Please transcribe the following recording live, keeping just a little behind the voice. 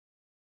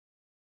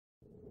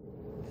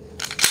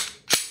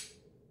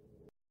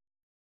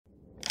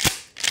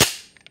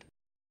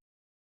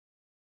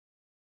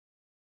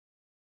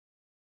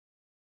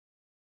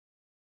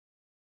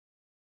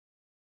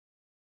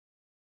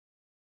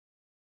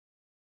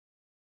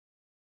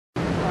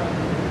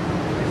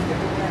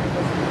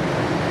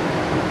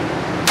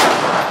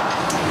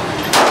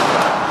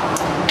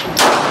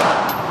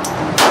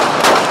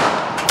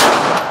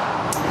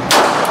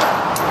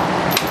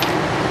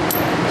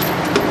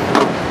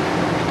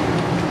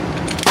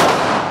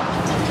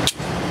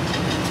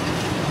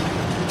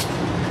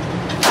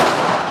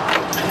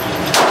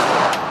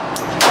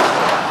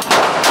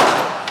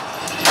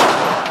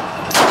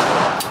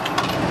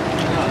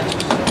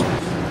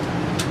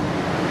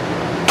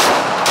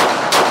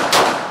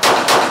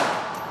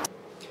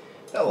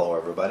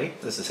everybody,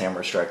 this is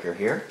Hammer Striker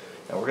here,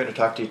 and we're going to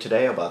talk to you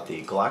today about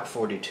the Glock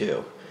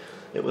 42.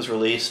 It was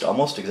released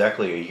almost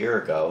exactly a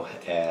year ago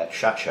at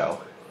SHOT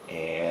Show,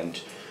 and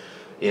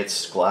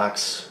it's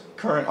Glock's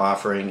current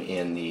offering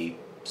in the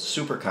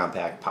super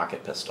compact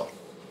pocket pistol.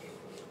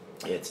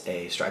 It's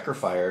a striker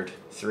fired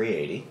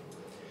 380.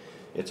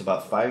 It's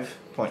about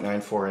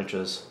 5.94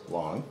 inches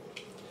long,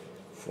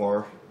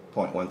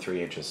 4.13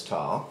 inches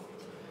tall,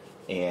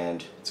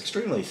 and it's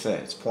extremely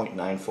thin. It's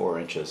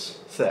 0.94 inches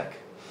thick.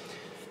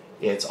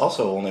 It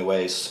also only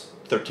weighs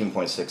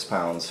 13.6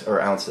 pounds or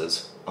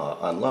ounces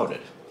unloaded.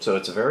 So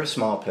it's a very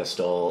small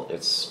pistol.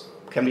 It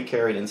can be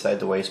carried inside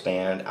the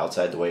waistband,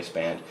 outside the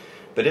waistband,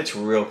 but its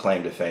real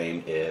claim to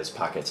fame is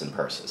pockets and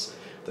purses.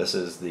 This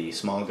is the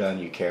small gun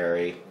you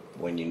carry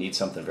when you need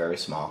something very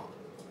small.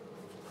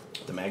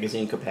 The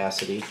magazine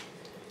capacity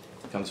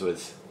comes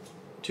with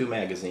 2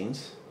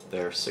 magazines.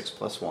 They're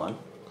 6+1.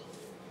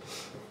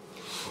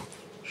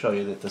 Show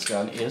you that this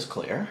gun is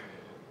clear.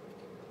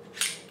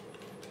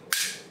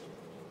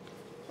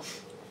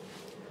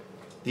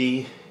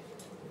 The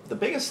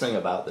biggest thing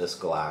about this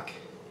Glock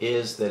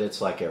is that it's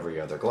like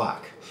every other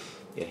Glock.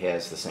 It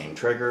has the same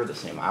trigger, the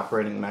same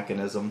operating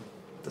mechanism,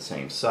 the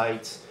same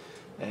sights,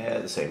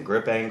 the same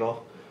grip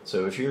angle.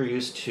 So if you're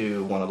used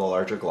to one of the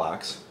larger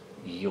Glocks,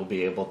 you'll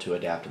be able to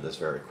adapt to this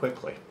very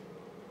quickly.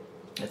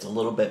 It's a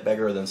little bit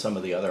bigger than some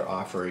of the other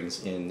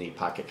offerings in the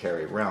pocket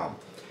carry realm,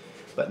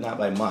 but not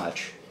by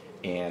much.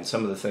 And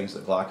some of the things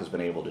that Glock has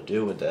been able to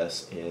do with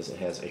this is it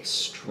has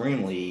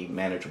extremely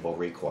manageable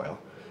recoil,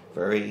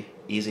 very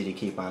easy to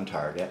keep on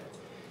target.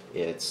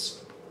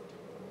 It's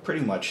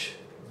pretty much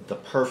the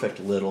perfect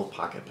little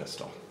pocket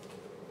pistol.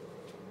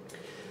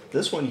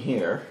 This one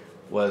here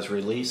was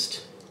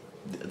released,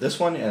 this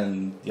one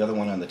and the other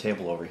one on the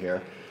table over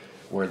here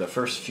were the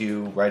first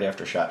few right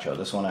after SHOT Show.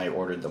 This one I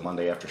ordered the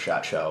Monday after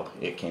SHOT Show.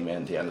 It came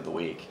in at the end of the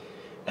week.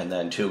 And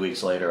then 2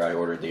 weeks later I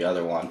ordered the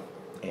other one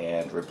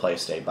and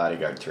replaced a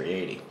Bodyguard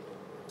 380.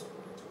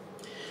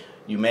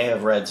 You may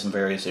have read some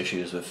various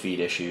issues with feed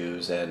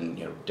issues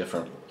and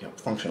different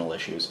functional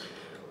issues.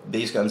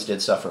 These guns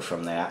did suffer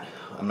from that.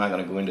 I'm not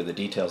going to go into the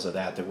details of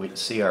that. We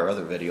see our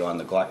other video on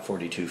the Glock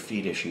 42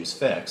 feed issues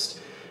fixed,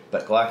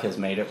 but Glock has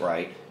made it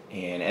right,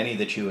 and any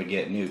that you would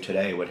get new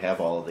today would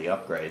have all of the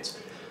upgrades.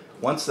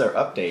 Once they're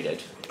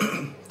updated,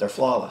 they're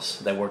flawless.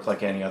 They work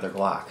like any other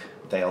Glock.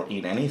 They'll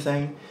eat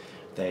anything.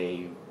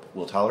 They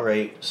will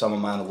tolerate some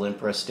amount of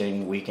limp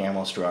wristing, weak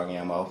ammo, strong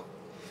ammo,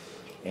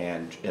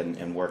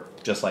 and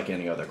work just like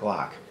any other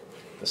Glock.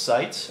 The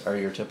sights are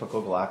your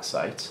typical Glock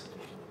sights,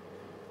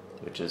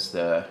 which is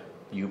the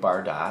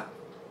U-bar dot.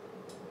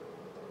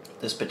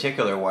 This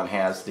particular one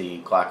has the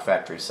Glock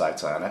factory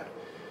sights on it.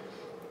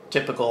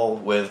 Typical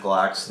with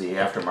Glocks, the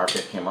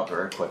aftermarket came up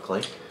very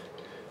quickly.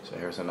 So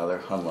here's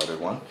another unloaded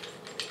one.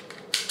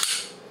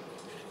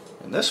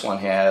 And this one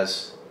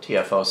has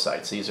TFO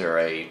sights. These are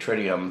a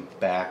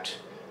tritium-backed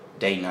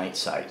day-night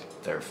sight.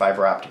 They're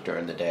fiber optic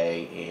during the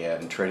day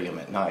and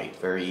tritium at night.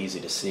 Very easy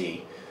to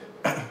see.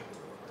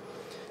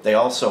 They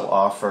also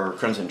offer,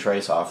 Crimson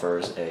Trace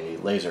offers a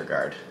laser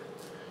guard,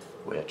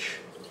 which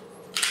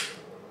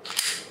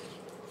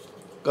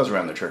goes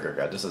around the trigger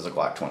guard. This is a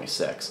Glock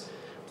 26,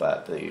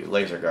 but the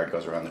laser guard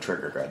goes around the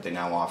trigger guard. They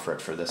now offer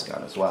it for this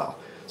gun as well.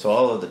 So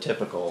all of the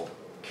typical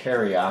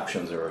carry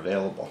options are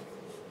available.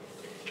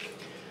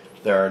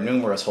 There are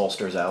numerous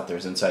holsters out.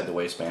 There's inside the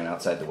waistband,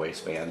 outside the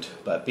waistband,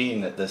 but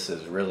being that this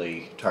is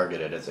really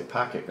targeted as a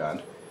pocket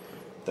gun,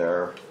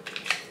 there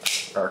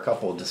are a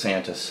couple of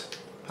DeSantis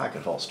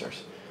pocket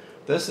holsters.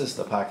 This is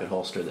the pocket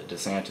holster that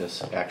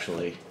DeSantis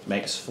actually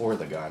makes for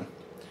the gun.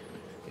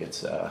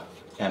 It's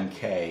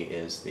MK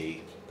is the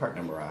part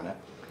number on it,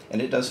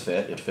 and it does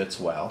fit. It fits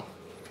well.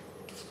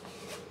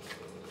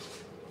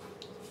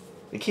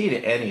 The key to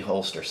any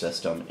holster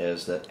system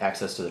is that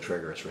access to the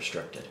trigger is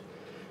restricted.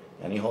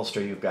 Any holster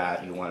you've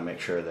got, you want to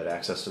make sure that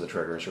access to the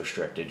trigger is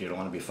restricted. You don't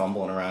want to be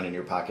fumbling around in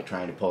your pocket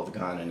trying to pull the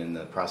gun, and in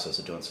the process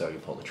of doing so you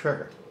pull the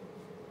trigger.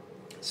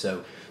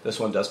 So this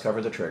one does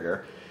cover the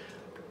trigger,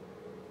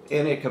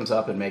 and it comes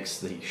up and makes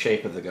the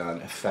shape of the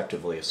gun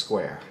effectively a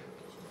square.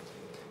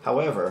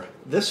 However,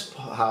 this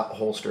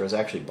holster is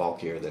actually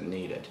bulkier than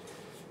needed.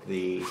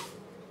 The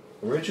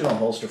original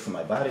holster for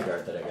my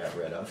Bodyguard that I got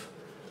rid of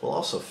will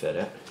also fit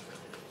it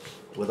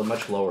with a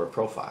much lower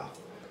profile.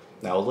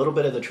 Now a little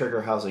bit of the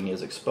trigger housing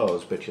is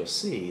exposed, but you'll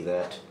see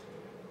that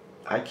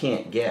I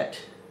can't get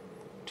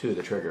to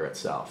the trigger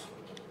itself.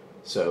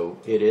 So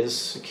it is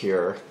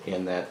secure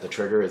in that the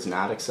trigger is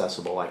not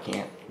accessible. I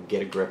can't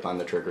get a grip on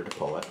the trigger to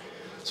pull it.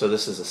 So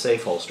this is a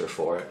safe holster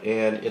for it,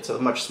 and it's a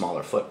much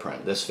smaller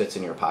footprint. This fits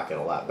in your pocket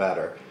a lot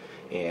better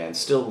and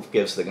still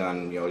gives the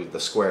gun the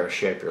square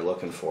shape you're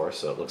looking for,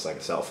 so it looks like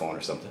a cell phone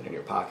or something in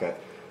your pocket.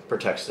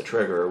 Protects the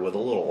trigger with a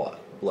little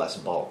less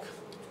bulk.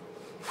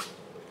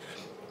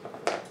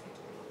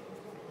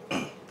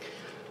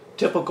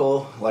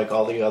 Typical, like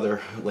all the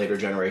other later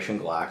generation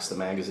Glocks, the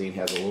magazine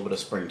has a little bit of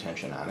spring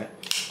tension on it.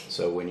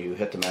 So when you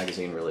hit the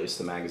magazine release,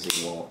 the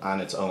magazine will,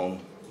 on its own,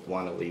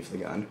 want to leave the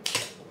gun.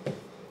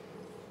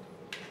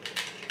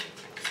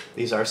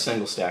 These are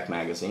single stack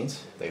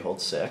magazines. They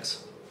hold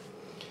 6.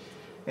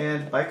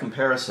 And by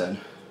comparison,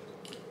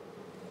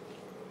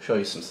 show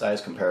you some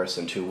size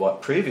comparison to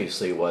what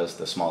previously was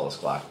the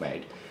smallest Glock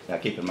made. Now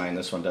keep in mind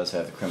this one does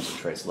have the Crimson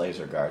Trace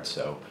laser guard,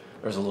 so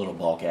there's a little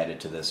bulk added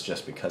to this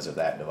just because of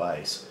that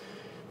device.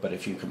 But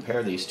if you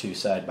compare these two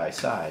side by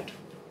side,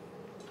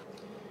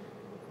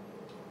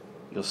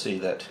 you'll see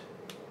that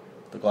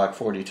the Glock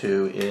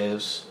 42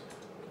 is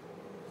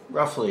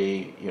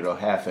roughly,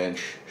 ½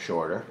 inch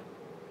shorter.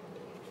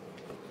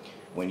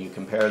 When you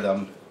compare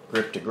them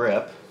grip to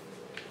grip,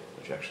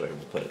 which actually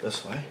we'll put it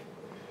this way,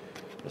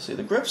 you'll see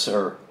the grips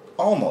are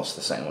almost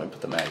the same. Let me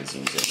put the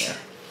magazines in there.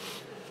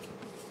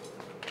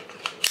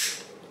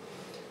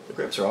 The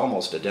grips are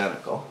almost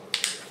identical.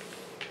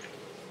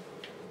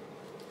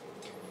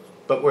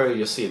 But where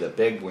you see the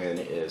big win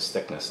is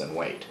thickness and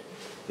weight.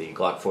 The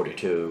Glock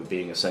 42,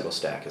 being a single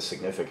stack, is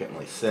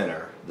significantly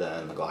thinner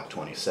than the Glock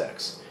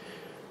 26.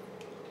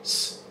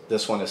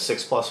 This one is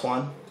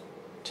 6+1,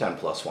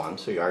 10+1,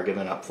 so you are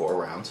giving up 4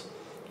 rounds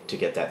to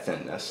get that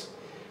thinness.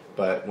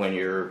 But when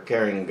you're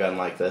carrying a gun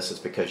like this, it's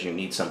because you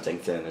need something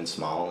thin and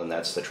small, and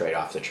that's the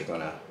trade-off that you're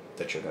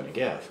gonna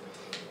give.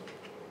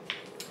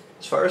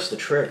 As far as the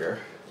trigger,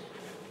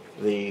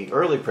 the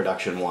early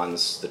production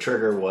ones, the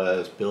trigger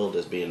was billed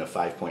as being a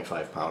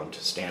 5.5 pound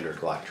standard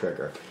Glock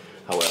trigger.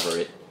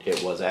 However,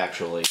 it was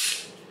actually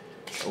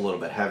a little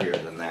bit heavier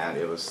than that.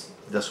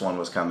 This one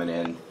was coming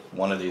in,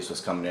 one of these was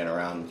coming in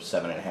around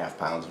 7.5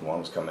 pounds, and one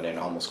was coming in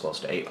almost close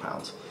to 8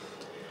 pounds.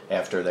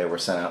 After they were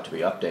sent out to be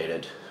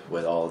updated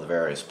with all of the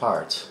various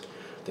parts,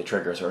 the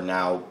triggers are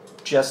now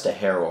just a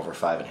hair over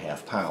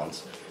 5.5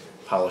 pounds.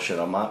 Polishing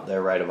them up,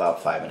 they're right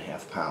about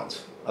 5.5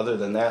 pounds. Other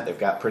than that, they've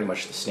got pretty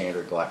much the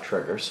standard Glock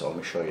trigger, so let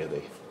me show you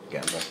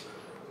again, we'll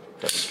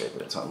demonstrate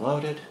that it's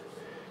unloaded.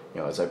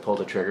 As I pull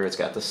the trigger, it's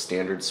got the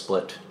standard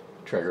split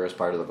trigger as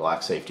part of the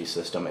Glock safety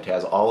system. It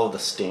has all of the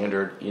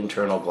standard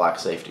internal Glock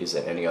safeties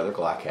that any other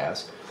Glock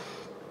has.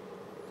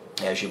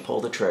 As you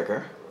pull the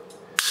trigger,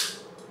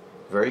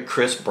 very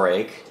crisp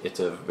break, it's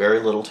a very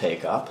little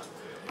take up,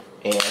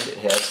 and it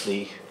has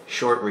the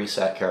short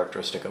reset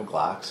characteristic of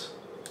Glocks.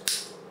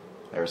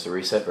 There's the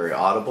reset, very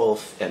audible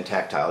and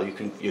tactile. You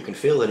can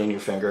feel it in your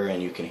finger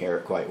and you can hear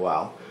it quite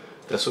well.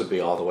 This would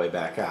be all the way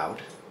back out.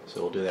 So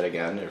we'll do that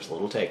again. There's a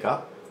little take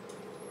up.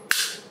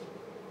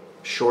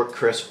 Short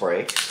crisp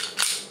break.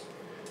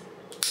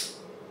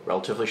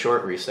 Relatively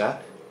short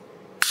reset.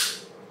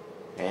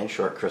 And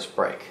short crisp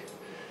break.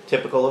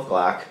 Typical of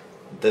Glock,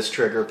 this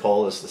trigger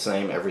pull is the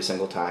same every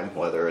single time,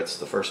 whether it's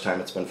the first time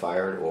it's been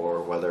fired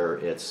or whether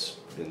it's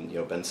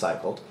been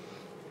cycled.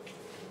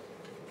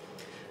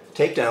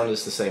 Takedown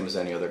is the same as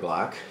any other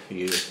Glock.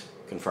 You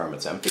confirm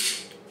it's empty,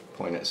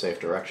 point it in a safe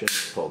direction,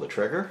 pull the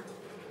trigger,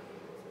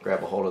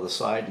 grab a hold of the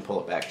slide and pull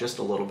it back just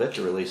a little bit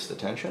to release the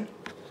tension.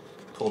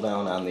 Pull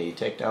down on the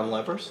takedown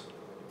levers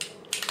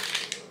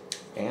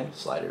and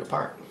slide it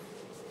apart.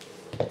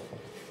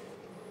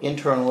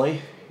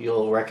 Internally,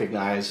 you'll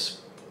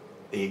recognize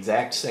the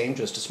exact same,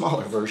 just a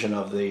smaller version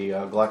of the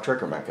Glock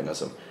trigger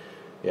mechanism.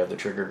 You have the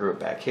trigger group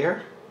back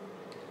here.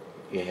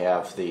 You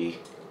have the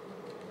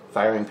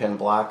firing pin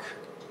block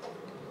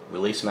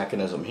release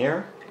mechanism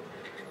here,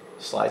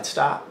 slide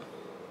stop,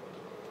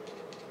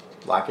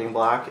 locking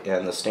block,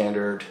 and the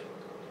standard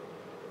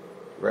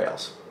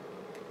rails.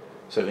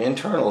 So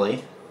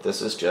internally, this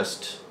is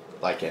just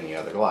like any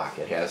other Glock.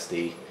 It has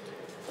the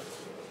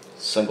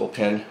single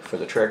pin for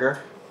the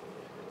trigger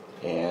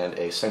and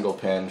a single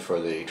pin for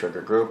the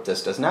trigger group.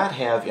 This does not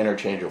have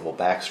interchangeable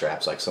back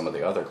straps like some of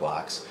the other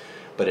Glocks,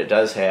 but it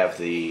does have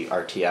the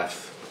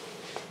RTF,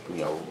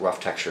 rough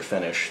texture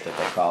finish that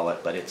they call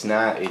it. But it's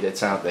not.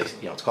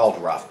 It's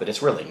called rough, but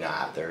it's really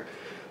not. They're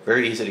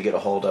very easy to get a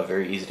hold of,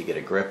 very easy to get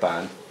a grip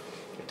on.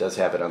 It does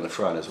have it on the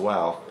front as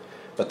well,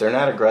 but they're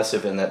not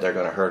aggressive in that they're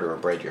going to hurt or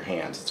abrade your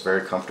hands. It's a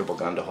very comfortable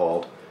gun to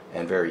hold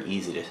and very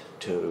easy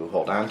to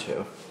hold on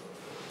to.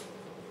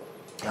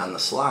 On the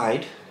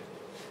slide,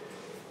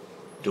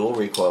 dual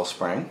recoil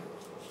spring.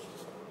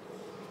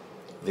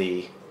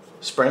 The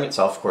spring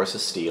itself, of course,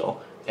 is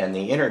steel, and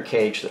the inner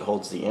cage that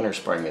holds the inner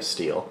spring is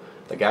steel.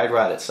 The guide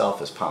rod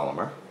itself is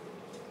polymer.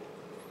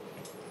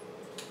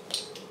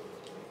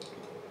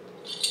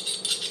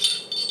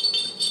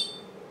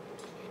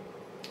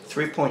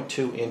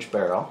 .2-inch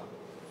barrel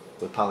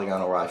with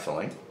polygonal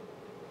rifling.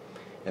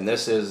 And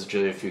this is,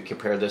 if you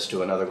compare this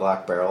to another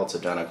Glock barrel, it's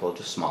identical,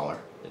 just smaller.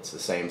 It's the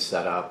same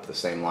setup, the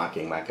same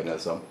locking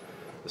mechanism,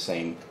 the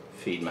same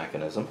feed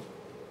mechanism.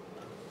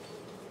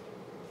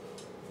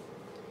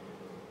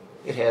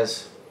 It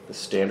has the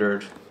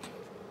standard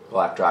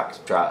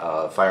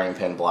Glock firing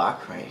pin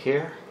block right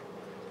here,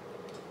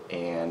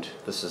 and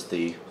this is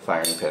the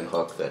firing pin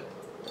hook that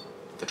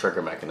the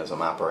trigger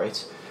mechanism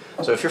operates.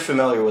 So if you're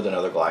familiar with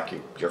another Glock,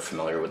 you're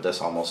familiar with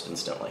this almost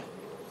instantly.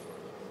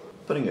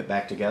 Putting it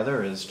back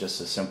together is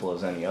just as simple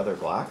as any other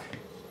Glock.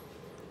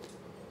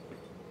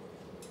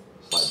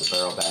 Slide the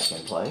barrel back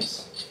in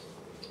place.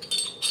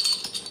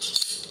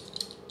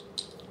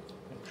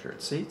 Make sure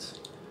it seats.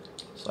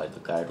 Slide the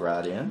guide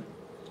rod in.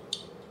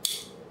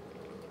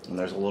 And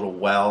there's a little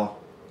well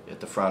at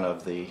the front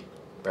of the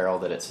barrel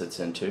that it sits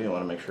into. You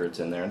want to make sure it's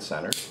in there and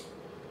centered.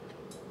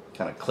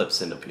 Kind of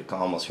clips into, you can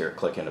almost hear it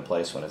click into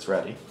place when it's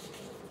ready.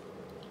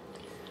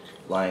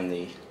 Line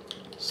the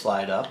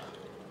slide up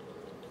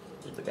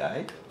with the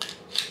guide.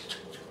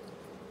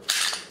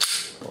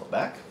 Pull it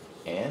back,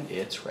 and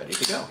it's ready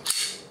to go.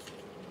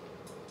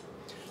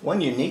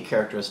 One unique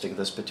characteristic of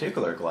this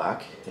particular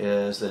Glock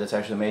is that it's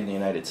actually made in the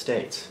United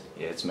States.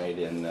 It's made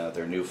in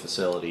their new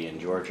facility in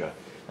Georgia.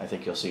 I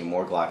think you'll see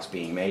more Glocks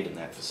being made in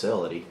that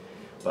facility,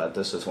 but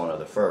this is one of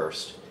the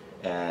first,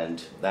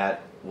 and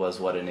that was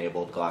what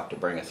enabled Glock to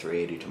bring a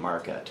 380 to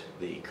market.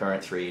 The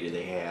current 380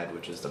 they had,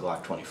 which is the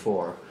Glock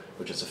 24,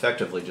 which is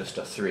effectively just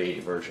a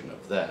 380 version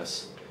of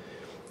this,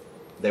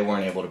 they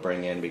weren't able to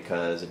bring in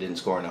because it didn't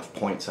score enough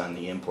points on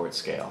the import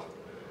scale.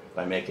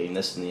 By making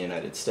this in the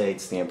United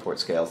States, the import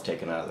scale is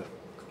taken out of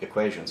the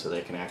equation, so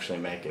they can actually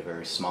make a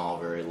very small,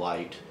 very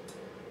light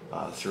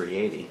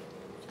 380.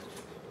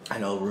 I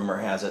know rumor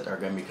has it they're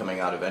going to be coming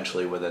out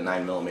eventually with a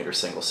 9mm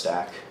single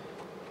stack,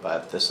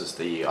 but this is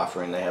the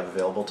offering they have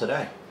available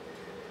today.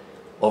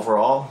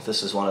 Overall,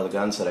 this is one of the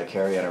guns that I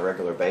carry on a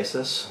regular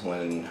basis.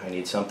 When I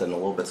need something a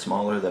little bit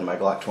smaller than my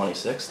Glock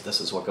 26, this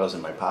is what goes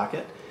in my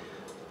pocket.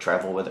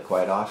 Travel with it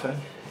quite often,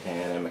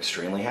 and I'm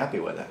extremely happy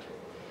with it.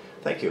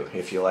 Thank you.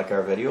 If you like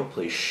our video,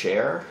 please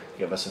share,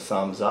 give us a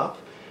thumbs up,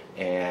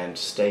 and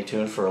stay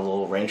tuned for a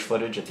little range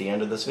footage at the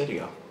end of this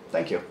video.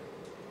 Thank you.